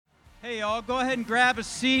Hey, y'all, go ahead and grab a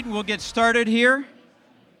seat and we'll get started here.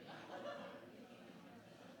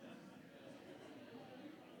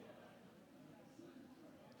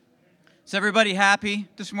 Is everybody happy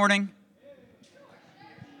this morning?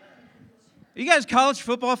 Are you guys college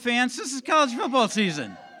football fans? This is college football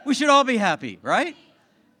season. We should all be happy, right?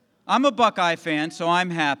 I'm a Buckeye fan, so I'm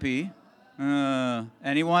happy.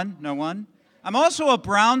 Anyone? No one? I'm also a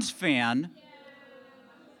Browns fan.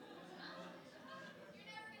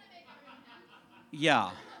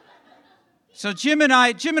 Yeah. So Jim and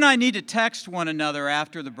I need to text one another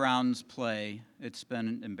after the Browns play. It's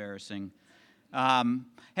been embarrassing.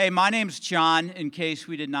 Hey, my name's John, in case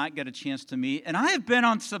we did not get a chance to meet, and I have been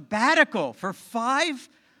on sabbatical for 5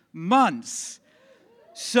 months.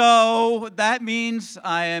 So that means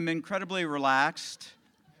I am incredibly relaxed.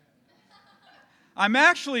 I'm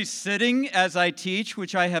actually sitting as I teach,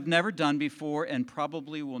 which I have never done before and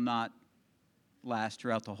probably will not last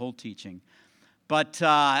throughout the whole teaching. But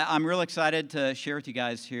I'm real excited to share with you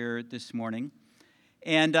guys here this morning.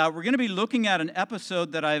 And we're going to be looking at an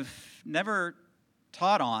episode that I've never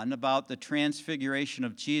taught on about the transfiguration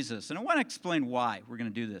of Jesus. And I want to explain why we're going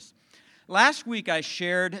to do this. Last week I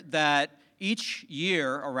shared that each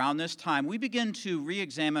year around this time, we begin to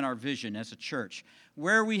re-examine our vision as a church.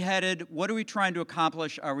 Where are we headed? What are we trying to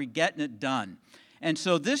accomplish? Are we getting it done? And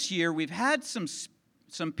so this year we've had some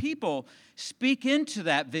people speak into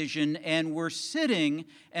that vision, and we're sitting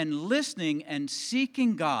and listening and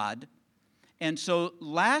seeking God. And so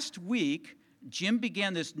last week, Jim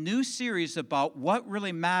began this new series about what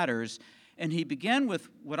really matters, and he began with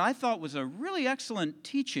what I thought was a really excellent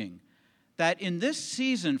teaching, that in this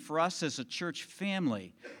season for us as a church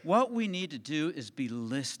family, what we need to do is be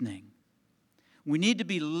listening. We need to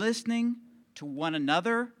be listening to one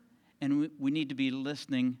another, and we need to be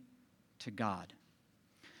listening to God.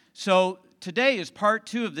 So today is part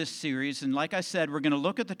 2 of this series, and like I said, we're going to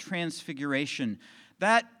look at the transfiguration.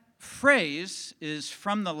 That phrase is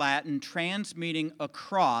from the Latin, trans meaning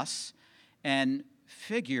across, and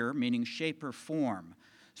figure meaning shape or form.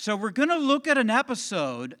 So we're going to look at an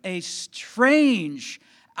episode, a strange,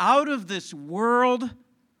 out of this world,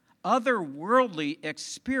 otherworldly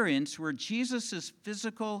experience where Jesus'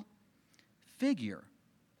 physical figure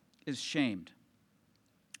is shamed.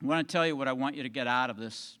 I want to tell you what I want you to get out of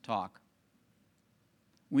this talk.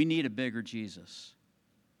 We need a bigger Jesus.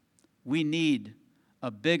 We need a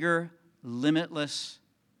bigger, limitless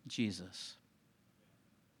Jesus.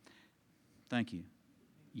 Thank you.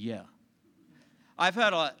 Yeah. I've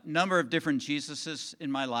had a number of different Jesuses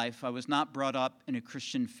in my life. I was not brought up in a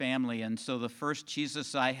Christian family, and so the first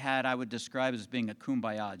Jesus I had I would describe as being a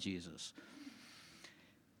kumbaya Jesus.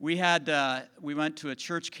 We went to a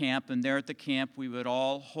church camp, and there at the camp, we would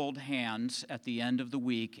all hold hands at the end of the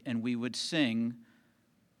week, and we would sing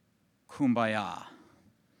Kumbaya.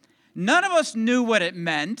 None of us knew what it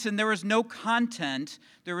meant, and there was no content.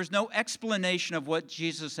 There was no explanation of what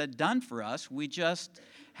Jesus had done for us. We just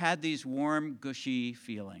had these warm, gushy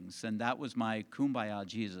feelings, and that was my Kumbaya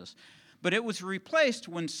Jesus. But it was replaced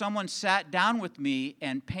when someone sat down with me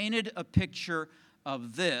and painted a picture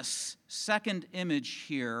of this second image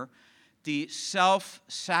here, the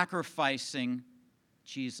self-sacrificing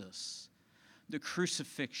Jesus, the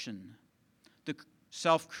crucifixion, the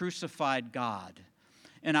self-crucified God.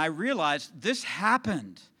 And I realized this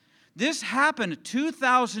happened. This happened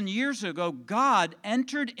 2,000 years ago. God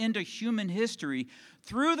entered into human history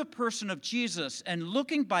through the person of Jesus, and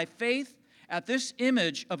looking by faith at this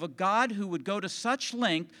image of a God who would go to such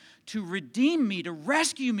length to redeem me, to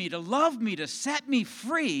rescue me, to love me, to set me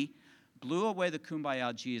free, blew away the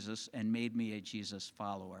Kumbaya Jesus and made me a Jesus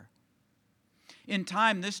follower. In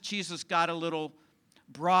time, this Jesus got a little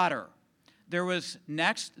broader. There was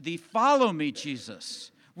next the Follow Me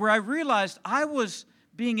Jesus, where I realized I was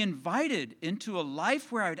being invited into a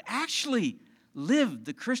life where I would actually live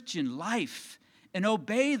the Christian life and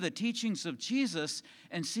obey the teachings of Jesus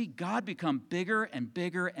and see God become bigger and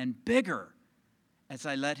bigger and bigger as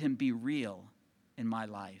I let him be real in my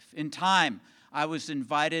life. In time, I was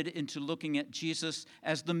invited into looking at Jesus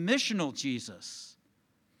as the missional Jesus,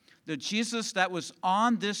 the Jesus that was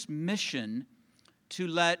on this mission to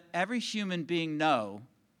let every human being know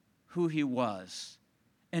who he was.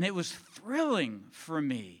 And it was thrilling for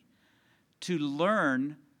me to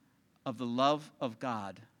learn of the love of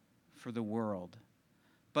God for the world.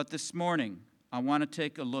 But this morning, I want to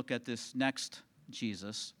take a look at this next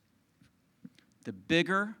Jesus, the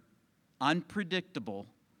bigger, unpredictable,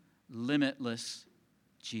 limitless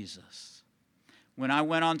Jesus. When I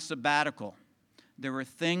went on sabbatical, there were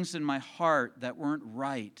things in my heart that weren't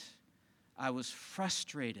right. I was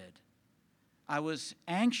frustrated. I was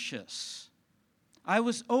anxious. I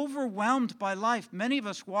was overwhelmed by life. Many of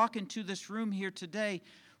us walk into this room here today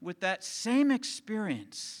with that same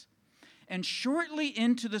experience. And shortly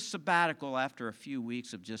into the sabbatical, after a few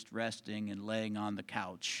weeks of just resting and laying on the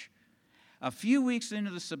couch, a few weeks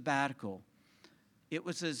into the sabbatical, it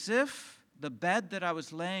was as if the bed that I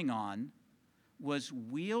was laying on was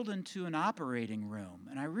wheeled into an operating room.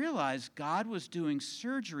 And I realized God was doing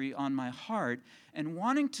surgery on my heart and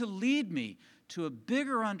wanting to lead me to a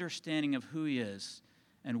bigger understanding of who He is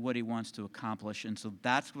and what He wants to accomplish. And so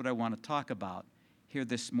that's what I want to talk about here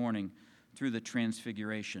this morning through the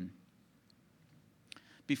Transfiguration.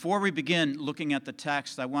 Before we begin looking at the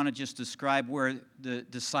text, I want to just describe where the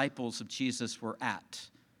disciples of Jesus were at.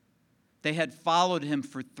 They had followed Him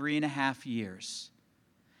for 3.5 years.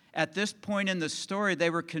 At this point in the story, they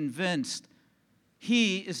were convinced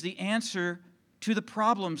He is the answer to the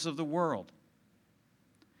problems of the world.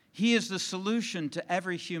 He is the solution to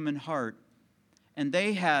every human heart. And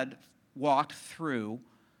they had walked through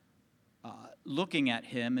looking at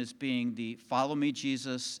Him as being the follow me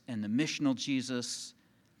Jesus and the missional Jesus.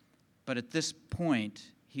 But at this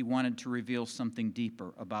point, He wanted to reveal something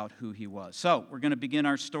deeper about who He was. So we're going to begin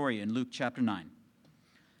our story in Luke chapter 9.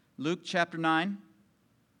 Luke chapter 9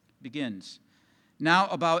 begins. Now,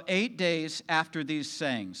 about 8 days after these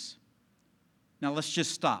sayings. Now, let's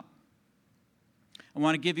just stop. I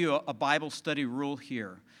want to give you a Bible study rule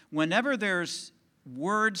here. Whenever there's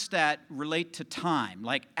words that relate to time,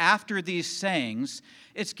 like after these sayings,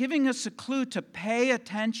 it's giving us a clue to pay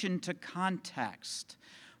attention to context.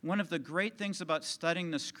 One of the great things about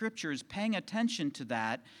studying the Scripture is paying attention to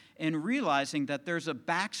that and realizing that there's a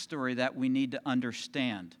backstory that we need to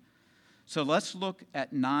understand. So let's look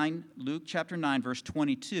at Luke chapter 9, verse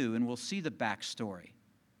 22, and we'll see the backstory.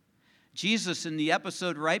 Jesus, in the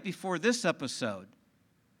episode right before this episode,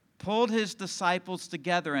 pulled His disciples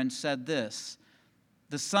together and said this,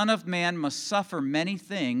 "The Son of Man must suffer many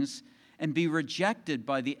things and be rejected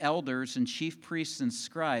by the elders and chief priests and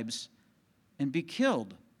scribes and be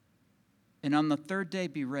killed, and on the third day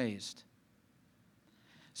be raised."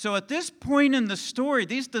 So at this point in the story,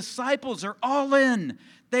 these disciples are all in.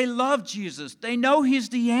 They love Jesus. They know He's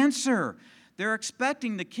the answer. They're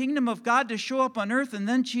expecting the kingdom of God to show up on earth, and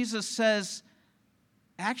then Jesus says,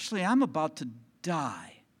 actually, I'm about to die.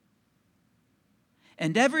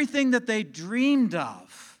 And everything that they dreamed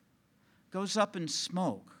of goes up in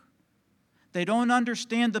smoke. They don't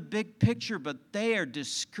understand the big picture, but they are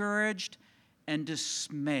discouraged and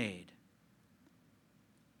dismayed.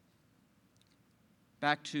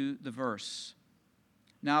 Back to the verse.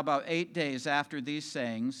 Now, about 8 days after these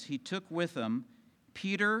sayings, He took with Him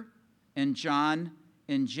Peter and John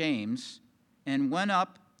and James and went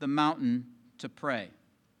up the mountain to pray.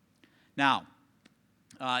 Now,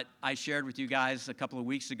 I shared with you guys a couple of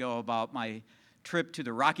weeks ago about my trip to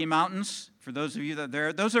the Rocky Mountains. For those of you that are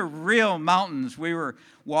there, those are real mountains. We were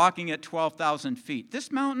walking at 12,000 feet.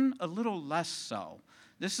 This mountain, a little less so.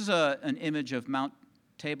 This is an image of Mount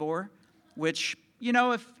Tabor, which, you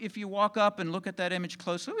know, if you walk up and look at that image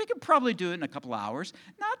closely, we could probably do it in a couple hours.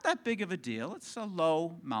 Not that big of a deal. It's a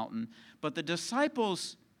low mountain. But the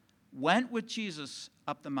disciples went with Jesus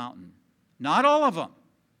up the mountain. Not all of them.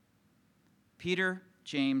 Peter,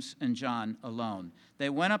 James, and John alone. They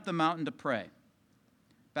went up the mountain to pray.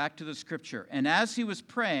 Back to the scripture. And as He was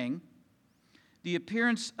praying, the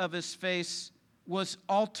appearance of His face was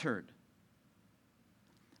altered.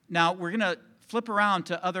 Now, we're going to flip around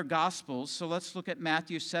to other Gospels, so let's look at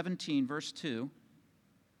Matthew 17, verse 2.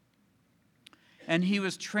 And He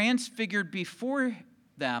was transfigured before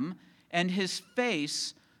them, and His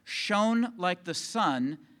face shone like the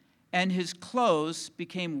sun, and His clothes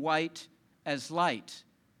became white as light.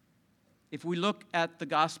 If we look at the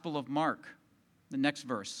Gospel of Mark, the next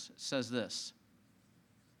verse says this.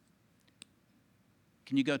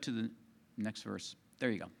 Can you go to the next verse? There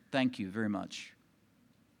you go. Thank you very much.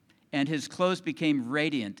 And His clothes became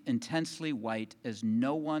radiant, intensely white, as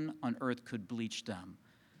no one on earth could bleach them.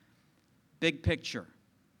 Big picture.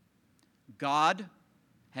 God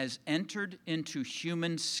has entered into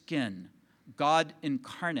human skin. God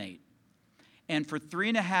incarnate. And for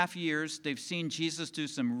 3.5 years, they've seen Jesus do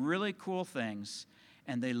some really cool things.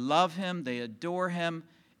 And they love Him. They adore Him.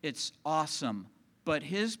 It's awesome. But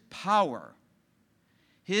His power,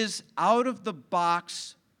 His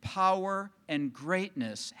out-of-the-box power and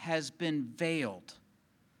greatness has been veiled.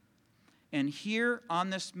 And here on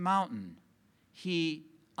this mountain, He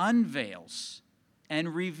unveils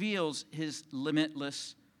and reveals His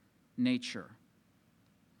limitless nature.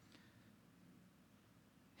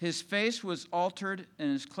 His face was altered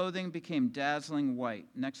and His clothing became dazzling white.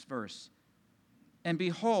 Next verse. and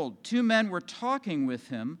behold, two men were talking with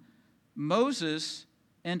him, Moses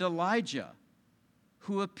and Elijah,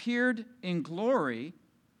 who appeared in glory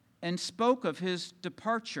and spoke of his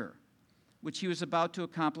departure, which he was about to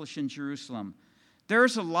accomplish in Jerusalem.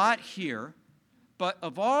 There's a lot here, but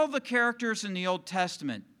of all the characters in the Old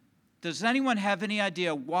Testament, does anyone have any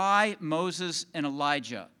idea why Moses and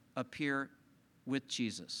Elijah appear with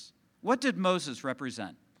Jesus? What did Moses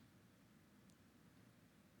represent?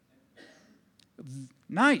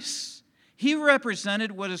 Nice. He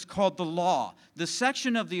represented what is called the law, the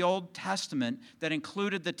section of the Old Testament that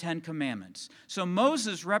included the Ten Commandments. So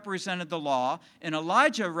Moses represented the law, and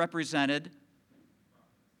Elijah represented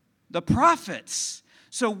the prophets.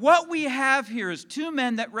 So what we have here is two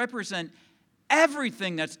men that represent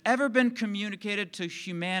everything that's ever been communicated to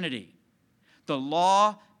humanity, the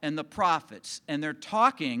law and the prophets, and they're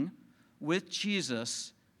talking with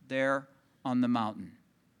Jesus there on the mountain.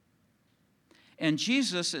 And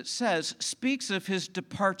Jesus, it says, speaks of his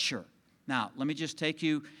departure. Now, let me just take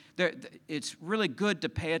you there. It's really good to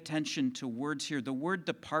pay attention to words here. The word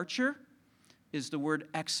departure is the word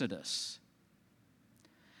exodus.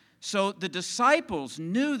 So the disciples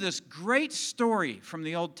knew this great story from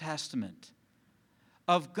the Old Testament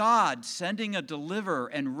of God sending a deliverer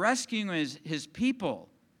and rescuing his people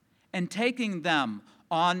and taking them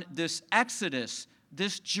on this exodus,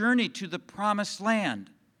 this journey to the promised land.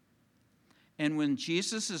 And when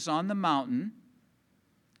Jesus is on the mountain,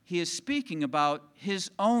 he is speaking about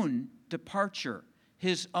his own departure,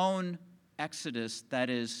 his own exodus,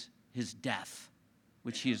 that is, his death,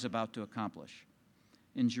 which he is about to accomplish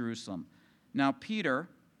in Jerusalem. Now, Peter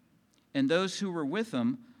and those who were with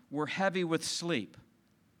him were heavy with sleep.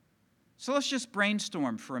 So let's just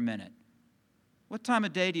brainstorm for a minute. What time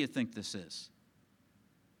of day do you think this is?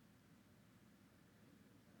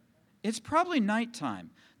 It's probably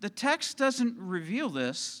nighttime. The text doesn't reveal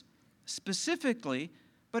this specifically,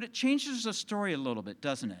 but it changes the story a little bit,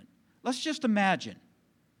 doesn't it? Let's just imagine.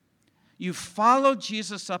 You followed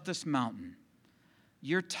Jesus up this mountain.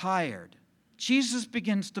 You're tired. Jesus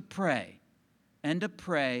begins to pray and to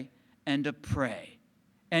pray and to pray.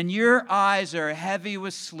 And your eyes are heavy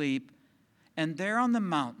with sleep. And there on the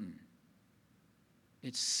mountain,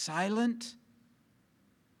 it's silent.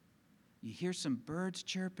 You hear some birds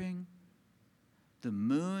chirping. The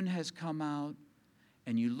moon has come out,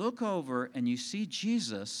 and you look over and you see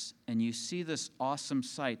Jesus, and you see this awesome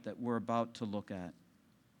sight that we're about to look at.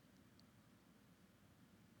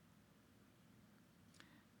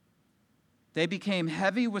 They became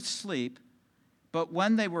heavy with sleep, but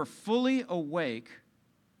when they were fully awake,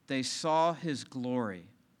 they saw his glory.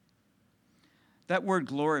 That word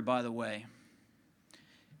glory, by the way,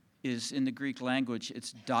 is in the Greek language,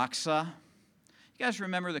 it's doxa. You guys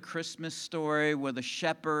remember the Christmas story where the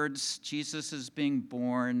shepherds, Jesus is being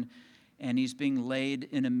born, and he's being laid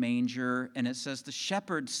in a manger, and it says the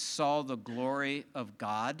shepherds saw the glory of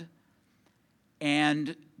God,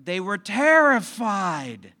 and they were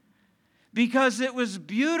terrified because it was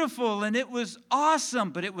beautiful and it was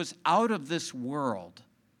awesome, but it was out of this world.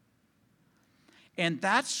 And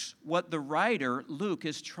that's what the writer, Luke,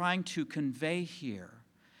 is trying to convey here,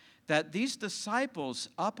 that these disciples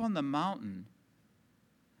up on the mountain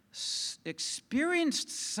experienced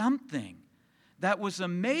something that was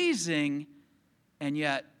amazing and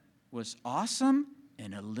yet was awesome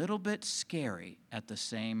and a little bit scary at the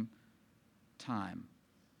same time.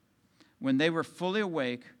 When they were fully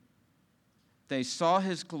awake, they saw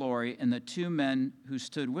his glory and the two men who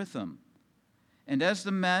stood with him. And as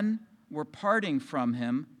the men were parting from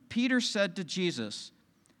him, Peter said to Jesus,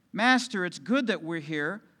 "Master, it's good that we're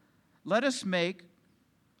here. Let us make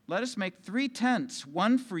 3 tents,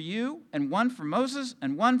 one for you, and one for Moses,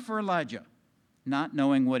 and one for Elijah," not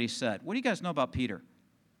knowing what he said. What do you guys know about Peter?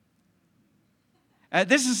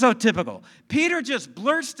 This is so typical. Peter just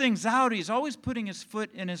blurts things out. He's always putting his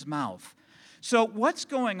foot in his mouth. So what's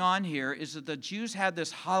going on here is that the Jews had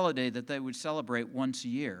this holiday that they would celebrate once a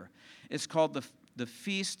year. It's called the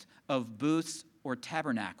Feast of Booths or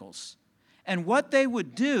Tabernacles. And what they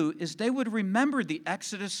would do is they would remember the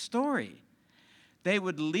Exodus story. They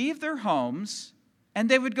would leave their homes and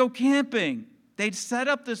they would go camping. They'd set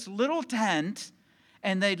up this little tent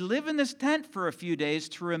and they'd live in this tent for a few days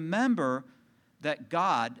to remember that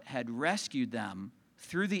God had rescued them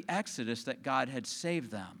through the Exodus, that God had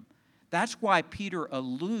saved them. That's why Peter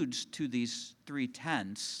alludes to these 3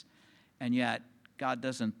 tents, and yet God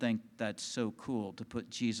doesn't think that's so cool to put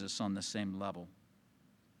Jesus on the same level.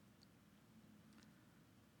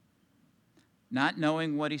 Not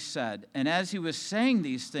knowing what he said, and as he was saying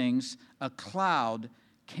these things, a cloud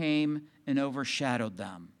came and overshadowed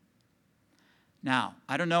them. Now,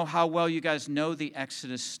 I don't know how well you guys know the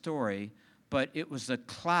Exodus story, but it was a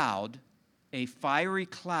cloud, a fiery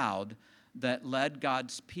cloud, that led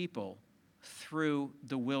God's people through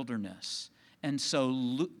the wilderness. And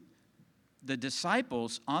so the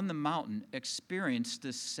disciples on the mountain experienced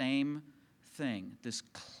this same thing, this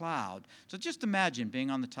cloud. So just imagine being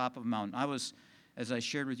on the top of a mountain. As I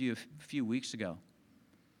shared with you a few weeks ago,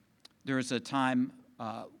 there was a time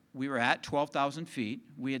we were at 12,000 feet.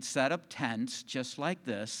 We had set up tents just like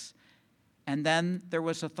this, and then there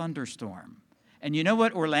was a thunderstorm. And you know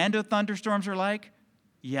what Orlando thunderstorms are like?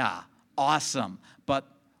 Yeah, awesome, but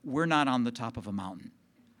we're not on the top of a mountain.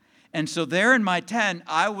 And so there in my tent,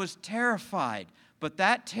 I was terrified, but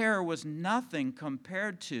that terror was nothing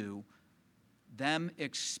compared to them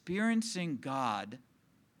experiencing God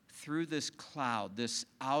through this cloud, this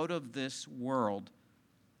out-of-this-world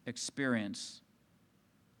experience.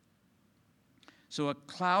 So a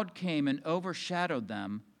cloud came and overshadowed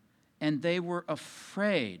them, and they were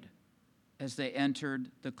afraid as they entered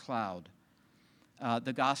the cloud.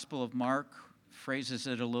 The Gospel of Mark phrases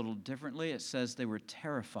it a little differently. It says they were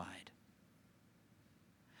terrified.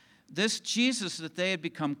 This Jesus that they had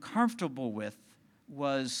become comfortable with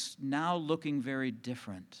was now looking very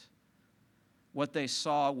different. What they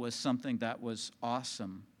saw was something that was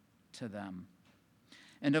awesome to them.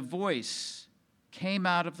 And a voice came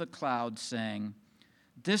out of the cloud saying,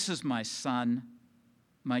 "This is my son,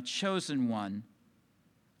 my chosen one.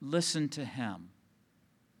 Listen to him."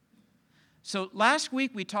 So last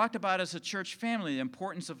week we talked about, as a church family, the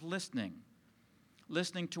importance of listening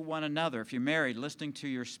to one another. If you're married, listening to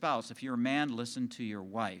your spouse. If you're a man, listen to your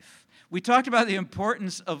wife. We talked about the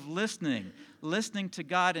importance of listening to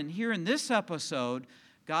God. And here in this episode,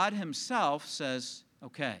 God himself says,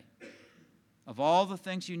 okay, of all the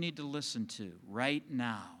things you need to listen to right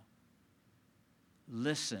now,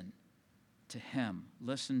 listen to him.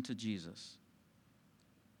 Listen to Jesus.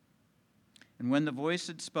 And when the voice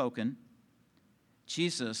had spoken,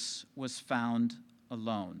 Jesus was found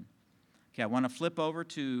alone. Okay, I want to flip over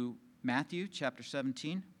to Matthew chapter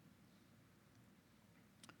 17.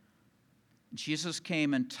 Jesus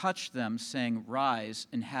came and touched them, saying, "Rise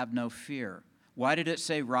and have no fear." Why did it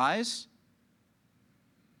say rise?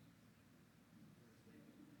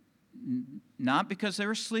 Not because they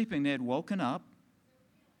were sleeping, they had woken up.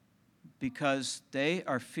 Because they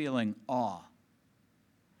are feeling awe.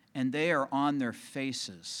 And they are on their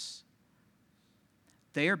faces.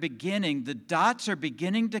 The dots are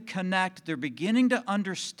beginning to connect. They're beginning to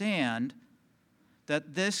understand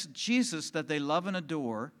that this Jesus that they love and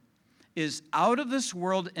adore is out of this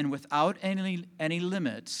world and without any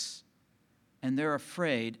limits. And they're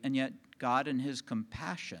afraid, and yet God in his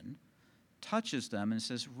compassion touches them and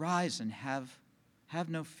says, "Rise and have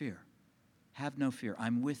no fear. Have no fear.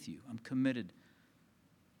 I'm with you. I'm committed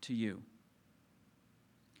to you."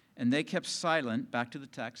 And they kept silent, back to the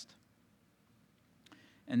text.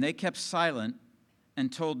 And they kept silent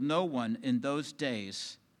and told no one in those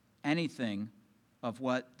days anything of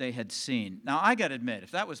what they had seen. Now, I got to admit,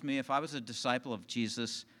 if that was me, if I was a disciple of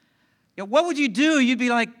Jesus, what would you do? You'd be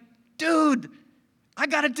like, "Dude, I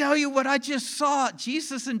got to tell you what I just saw.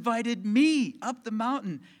 Jesus invited me up the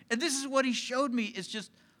mountain, and this is what he showed me. It's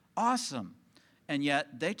just awesome." And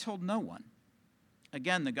yet, they told no one.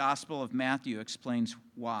 Again, the Gospel of Matthew explains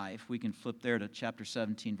why. If we can flip there to chapter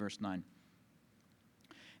 17, verse 9.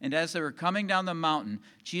 "And as they were coming down the mountain,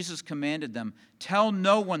 Jesus commanded them, 'Tell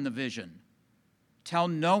no one the vision. Tell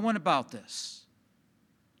no one about this.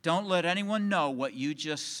 Don't let anyone know what you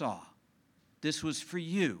just saw. This was for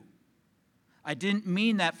you. I didn't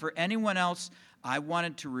mean that for anyone else. I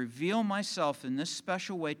wanted to reveal myself in this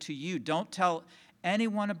special way to you. Don't tell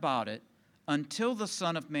anyone about it until the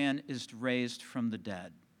Son of Man is raised from the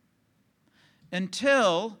dead."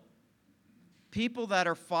 Until people that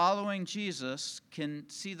are following Jesus can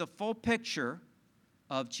see the full picture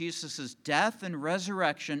of Jesus' death and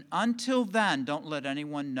resurrection, until then, don't let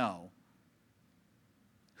anyone know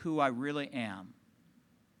who I really am.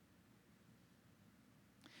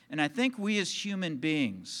 And I think we as human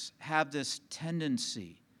beings have this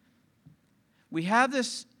tendency. We have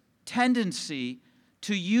this tendency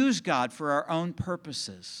to use God for our own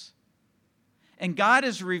purposes. And God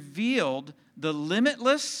has revealed the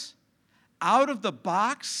limitless, out of the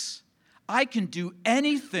box, I can do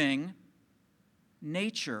anything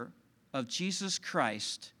nature of Jesus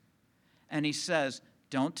Christ. And he says,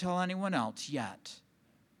 don't tell anyone else yet,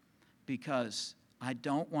 because I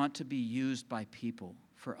don't want to be used by people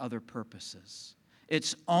for other purposes.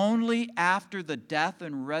 It's only after the death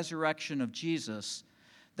and resurrection of Jesus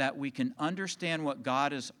that we can understand what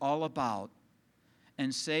God is all about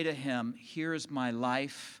and say to him, here is my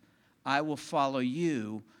life, I will follow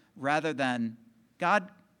you, rather than, God,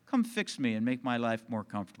 come fix me and make my life more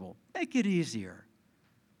comfortable. Make it easier.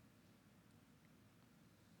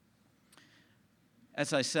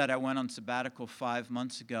 As I said, I went on sabbatical 5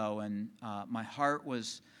 months ago, and my heart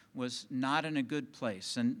was not in a good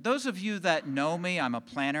place. And those of you that know me, I'm a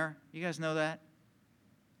planner. You guys know that?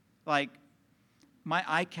 Like, my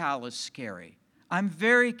iCal is scary. I'm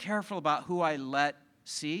very careful about who I let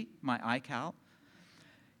see my iCal.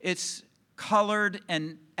 It's colored,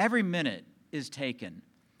 and every minute is taken.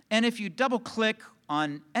 And if you double-click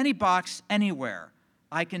on any box anywhere,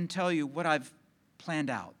 I can tell you what I've planned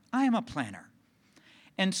out. I am a planner.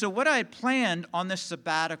 And so what I had planned on this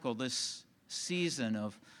sabbatical, this season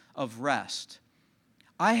of rest,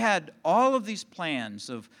 I had all of these plans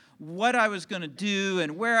of what I was going to do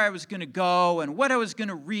and where I was going to go and what I was going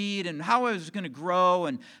to read and how I was going to grow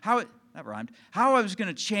and how I was going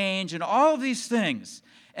to change and all of these things.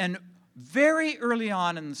 And very early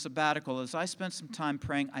on in the sabbatical, as I spent some time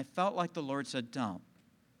praying, I felt like the Lord said, don't.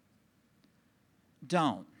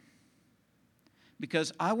 Don't.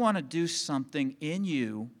 Because I want to do something in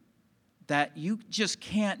you that you just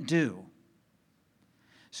can't do.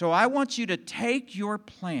 So I want you to take your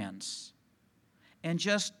plans and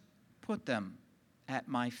just put them at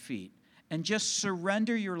my feet and just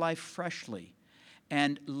surrender your life freshly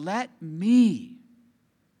and let me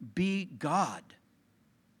be God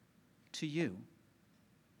to you.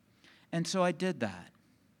 And so I did that.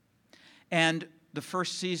 And the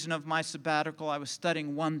first season of my sabbatical, I was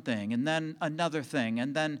studying one thing and then another thing,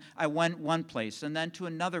 and then I went one place and then to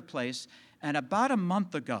another place. And about a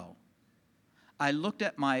month ago, I looked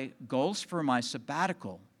at my goals for my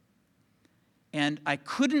sabbatical, and I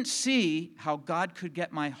couldn't see how God could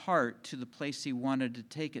get my heart to the place He wanted to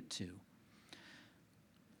take it to.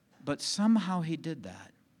 But somehow He did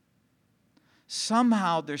that.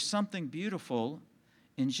 Somehow there's something beautiful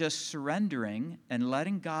in just surrendering and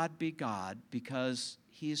letting God be God, because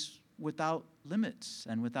He's without limits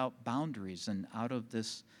and without boundaries and out of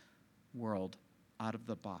this world, out of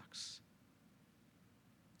the box.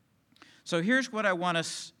 So here's what I want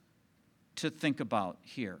us to think about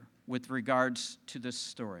here with regards to this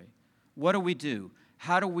story. What do we do?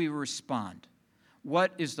 How do we respond?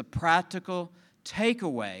 What is the practical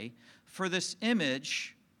takeaway for this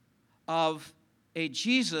image of a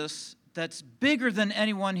Jesus that's bigger than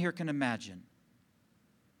anyone here can imagine?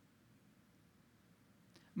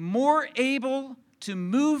 More able to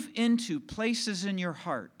move into places in your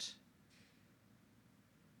heart.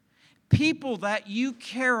 People that you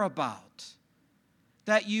care about,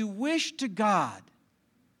 that you wish to God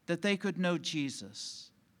that they could know Jesus.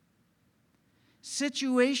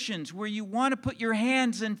 Situations where you want to put your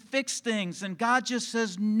hands and fix things, and God just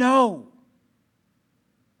says, no.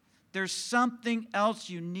 There's something else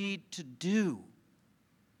you need to do.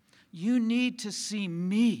 You need to see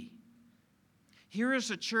me. Here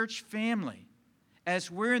is a church family,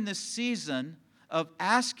 as we're in this season of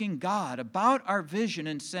asking God about our vision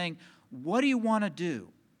and saying, what do you want to do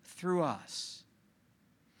through us?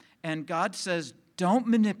 And God says, don't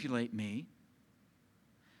manipulate me.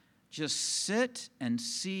 Just sit and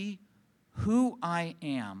see who I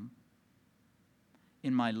am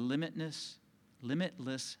in my limitless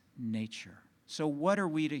nature. So what are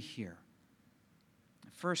we to hear?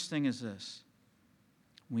 The first thing is this.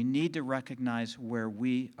 We need to recognize where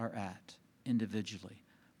we are at individually,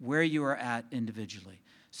 where you are at individually.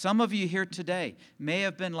 Some of you here today may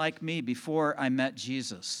have been like me before I met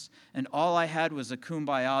Jesus, and all I had was a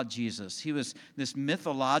kumbaya Jesus. He was this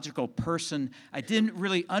mythological person. I didn't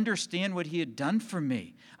really understand what He had done for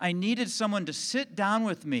me. I needed someone to sit down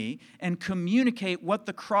with me and communicate what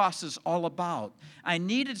the cross is all about. I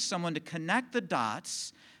needed someone to connect the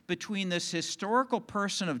dots between this historical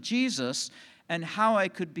person of Jesus and how I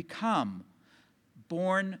could become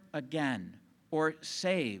born again or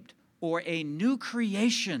saved or a new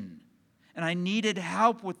creation. And I needed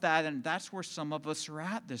help with that, and that's where some of us are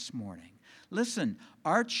at this morning. Listen,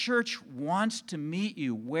 our church wants to meet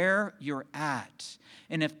you where you're at.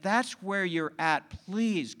 And if that's where you're at,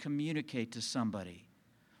 please communicate to somebody.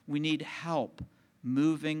 We need help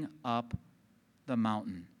moving up the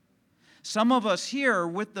mountain. Some of us here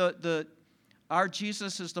with our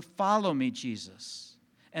Jesus is the follow me Jesus.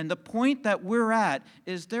 And the point that we're at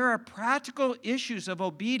is there are practical issues of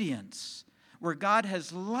obedience where God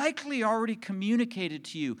has likely already communicated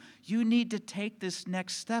to you, you need to take this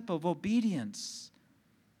next step of obedience.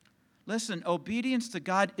 Listen, obedience to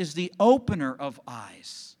God is the opener of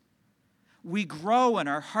eyes. We grow and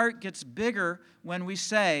our heart gets bigger when we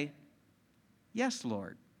say, yes,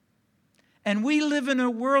 Lord. And we live in a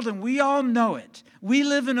world, and we all know it. We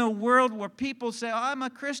live in a world where people say, I'm a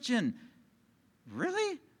Christian.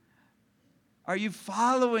 Really? Are you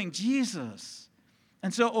following Jesus?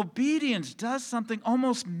 And so obedience does something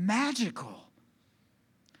almost magical.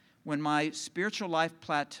 When my spiritual life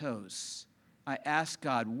plateaus, I ask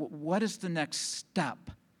God, what is the next step?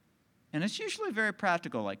 And it's usually very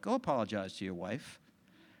practical, like go apologize to your wife.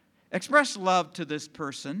 Express love to this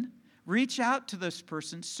person. Reach out to this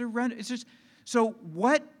person. Surrender. So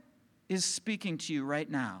what is speaking to you right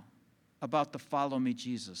now about the follow me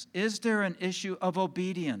Jesus? Is there an issue of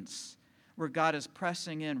obedience where God is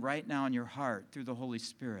pressing in right now in your heart through the Holy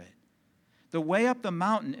Spirit? The way up the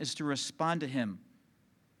mountain is to respond to him.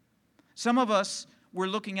 Some of us, we're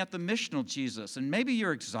looking at the missional Jesus, and maybe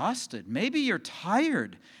you're exhausted. Maybe you're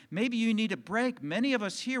tired. Maybe you need a break. Many of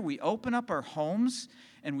us here, we open up our homes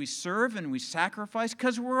and we serve and we sacrifice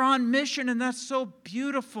because we're on mission, and that's so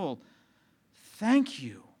beautiful. Thank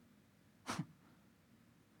you.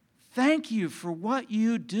 Thank you for what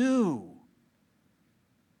you do.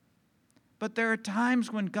 But there are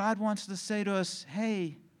times when God wants to say to us,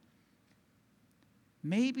 hey,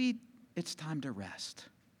 maybe it's time to rest.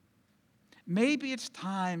 Maybe it's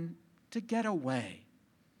time to get away.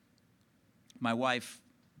 My wife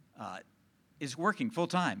is working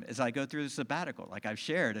full-time as I go through the sabbatical, like I've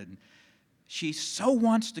shared, and she so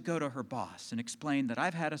wants to go to her boss and explain that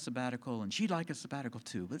I've had a sabbatical and she'd like a sabbatical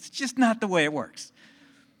too, but it's just not the way it works.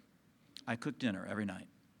 I cook dinner every night.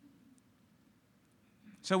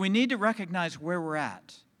 So we need to recognize where we're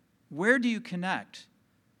at. Where do you connect?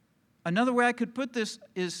 Another way I could put this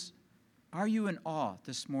is, are you in awe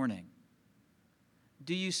this morning?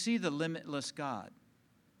 Do you see the limitless God?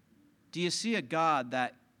 Do you see a God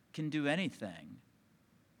that can do anything?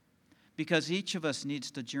 Because each of us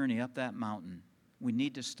needs to journey up that mountain. We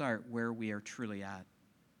need to start where we are truly at.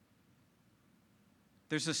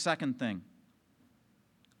 There's a second thing.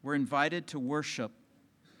 We're invited to worship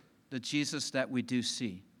the Jesus that we do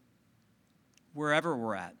see, wherever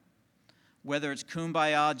we're at. Whether it's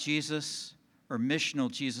Kumbaya Jesus or missional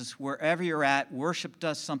Jesus, wherever you're at, worship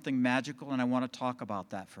does something magical, and I want to talk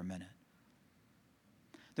about that for a minute.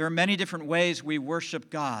 There are many different ways we worship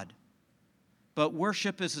God, but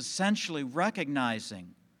worship is essentially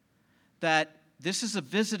recognizing that this is a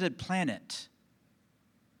visited planet.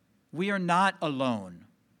 We are not alone.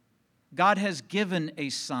 God has given a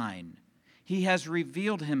sign. He has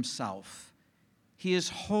revealed himself. He is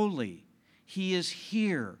holy. He is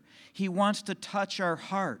here. He wants to touch our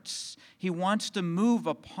hearts. He wants to move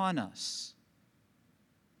upon us.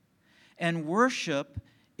 And worship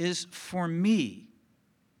is, for me,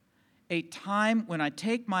 a time when I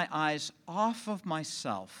take my eyes off of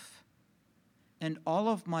myself and all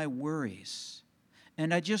of my worries,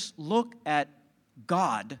 and I just look at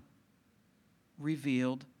God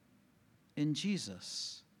revealed in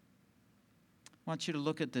Jesus. I want you to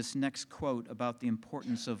look at this next quote about the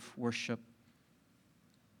importance of worship.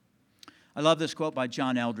 I love this quote by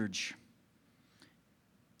John Eldredge.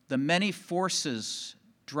 The many forces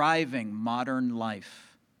driving modern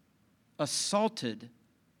life assaulted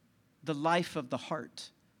the life of the heart,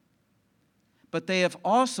 but they have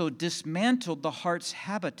also dismantled the heart's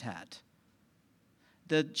habitat,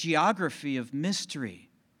 the geography of mystery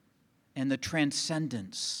and the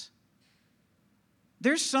transcendence.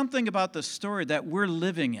 There's something about the story that we're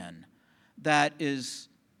living in that is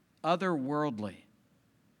otherworldly,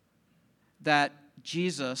 that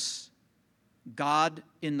Jesus, God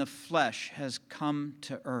in the flesh, has come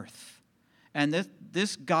to earth. And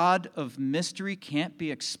this God of mystery can't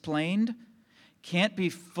be explained, can't be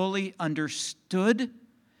fully understood.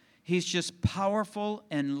 He's just powerful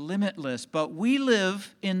and limitless. But we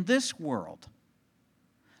live in this world,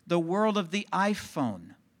 the world of the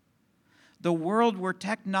iPhone, the world where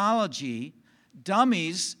technology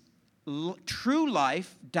dummies true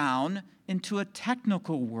life down into a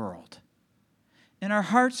technical world. And our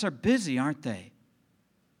hearts are busy, aren't they?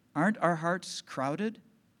 Aren't our hearts crowded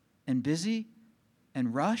and busy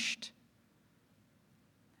and rushed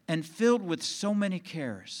and filled with so many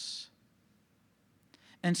cares?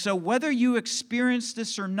 And so whether you experience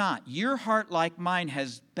this or not, your heart, like mine,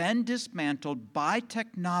 has been dismantled by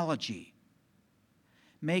technology,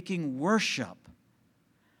 making worship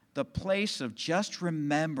the place of just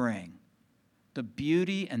remembering the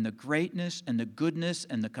beauty and the greatness and the goodness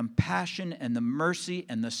and the compassion and the mercy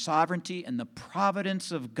and the sovereignty and the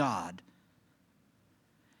providence of God.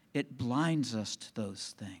 It blinds us to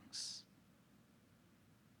those things.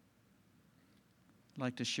 I'd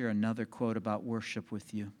like to share another quote about worship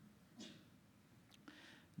with you.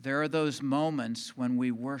 There are those moments when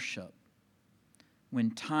we worship when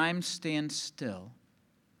time stands still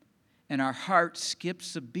and our heart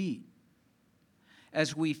skips a beat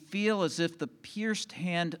as we feel as if the pierced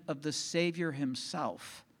hand of the Savior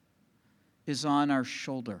himself is on our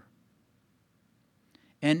shoulder.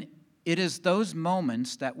 And it is those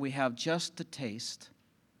moments that we have just a taste,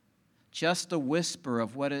 just a whisper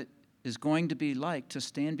of what it is going to be like to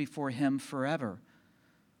stand before him forever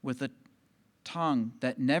with a tongue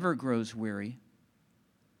that never grows weary,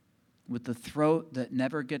 with the throat that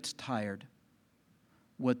never gets tired,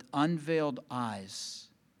 with unveiled eyes.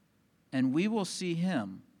 And we will see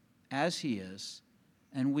him as he is,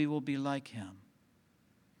 and we will be like him.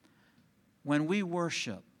 When we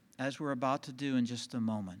worship, as we're about to do in just a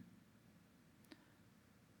moment,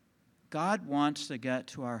 God wants to get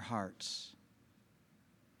to our hearts.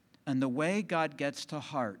 And the way God gets to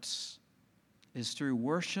hearts is through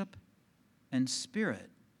worship and spirit.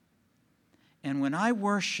 And when I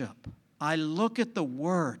worship, I look at the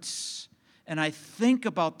words and I think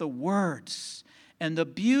about the words, and the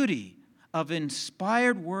beauty of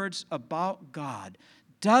inspired words about God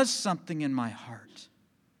does something in my heart.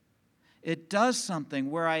 It does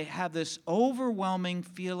something where I have this overwhelming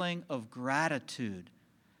feeling of gratitude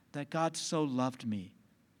that God so loved me,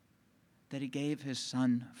 that he gave his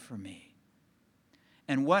son for me.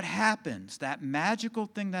 And what happens, that magical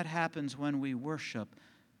thing that happens when we worship,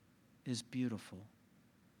 is beautiful.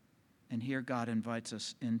 And here God invites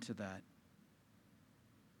us into that.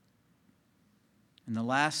 And the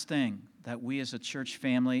last thing that we as a church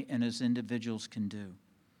family and as individuals can do,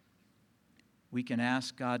 we can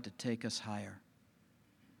ask God to take us higher.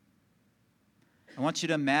 I want you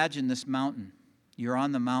to imagine this mountain. You're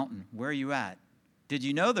on the mountain. Where are you at? Did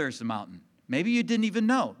you know there's a mountain? Maybe you didn't even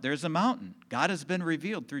know there's a mountain. God has been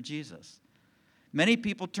revealed through Jesus. Many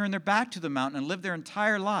people turn their back to the mountain and live their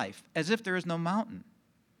entire life as if there is no mountain.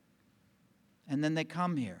 And then they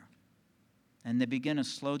come here and they begin a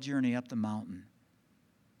slow journey up the mountain.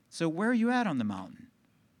 So where are you at on the mountain?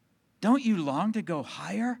 Don't you long to go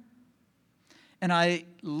higher? And I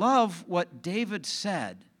love what David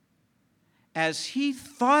said as he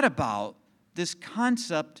thought about this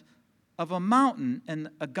concept of a mountain and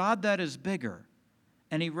a God that is bigger.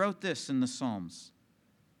 And he wrote this in the Psalms.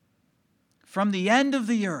 From the end of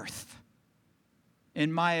the earth,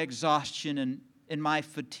 in my exhaustion and in my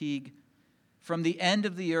fatigue, from the end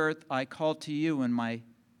of the earth I call to you and my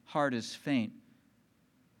heart is faint.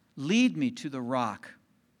 Lead me to the rock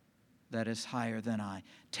that is higher than I.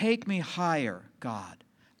 Take me higher, God.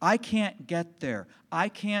 I can't get there. I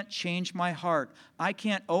can't change my heart. I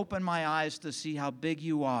can't open my eyes to see how big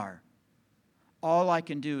you are. All I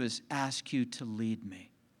can do is ask you to lead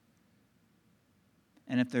me.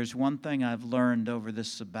 And if there's one thing I've learned over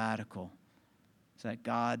this sabbatical, it's that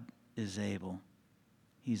God is able.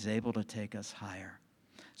 He's able to take us higher.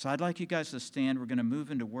 So I'd like you guys to stand. We're going to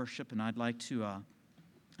move into worship, and I'd like to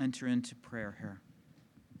enter into prayer here.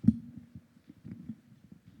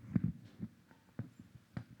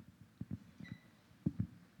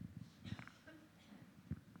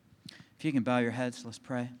 If you can bow your heads, let's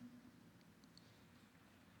pray.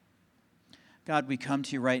 God, we come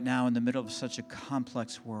to you right now in the middle of such a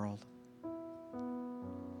complex world.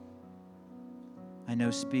 I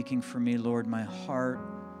know, speaking for me, Lord, my heart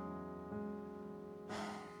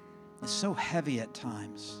is so heavy at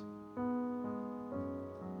times.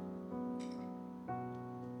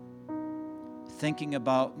 Thinking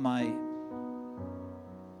about my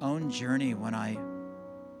own journey when I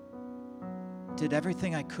did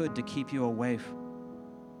everything I could to keep you away.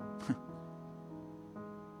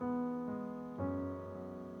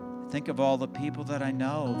 Think of all the people that I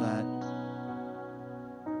know that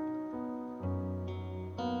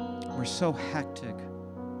were so hectic,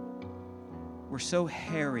 we're so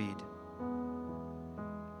harried,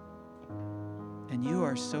 and you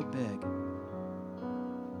are so big.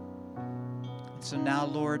 And so now,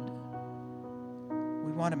 Lord,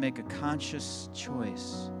 we want to make a conscious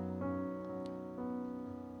choice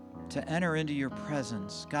to enter into your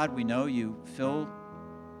presence. God, we know you fill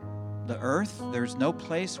the earth. There's no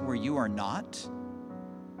place where you are not.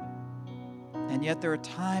 And yet there are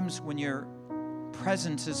times when your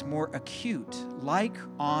presence is more acute, like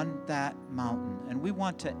on that mountain. And we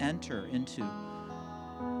want to enter into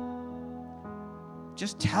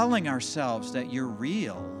just telling ourselves that you're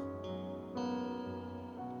real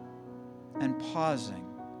and pausing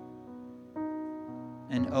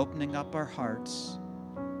and opening up our hearts.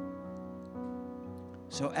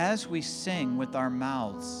 So as we sing with our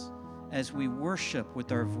mouths, as we worship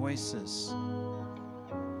with our voices,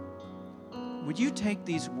 would you take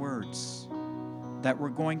these words that we're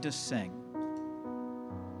going to sing?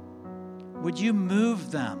 Would you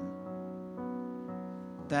move them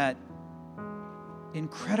that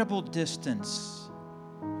incredible distance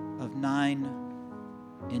of 9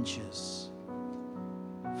 inches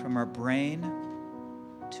from our brain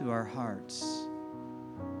to our hearts?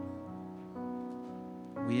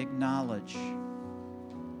 We acknowledge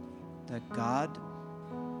that God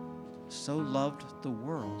so loved the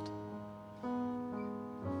world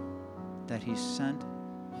that he sent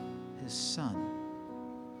his Son.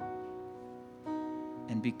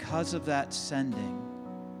 And because of that sending,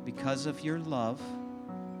 because of your love,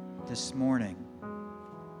 this morning,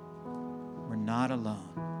 we're not alone.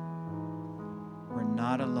 We're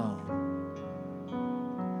not alone.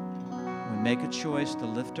 We make a choice to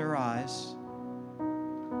lift our eyes.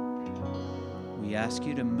 We ask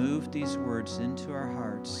you to move these words into our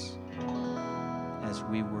hearts as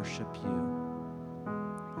we worship you.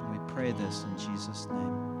 And we pray this in Jesus'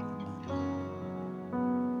 name. Amen.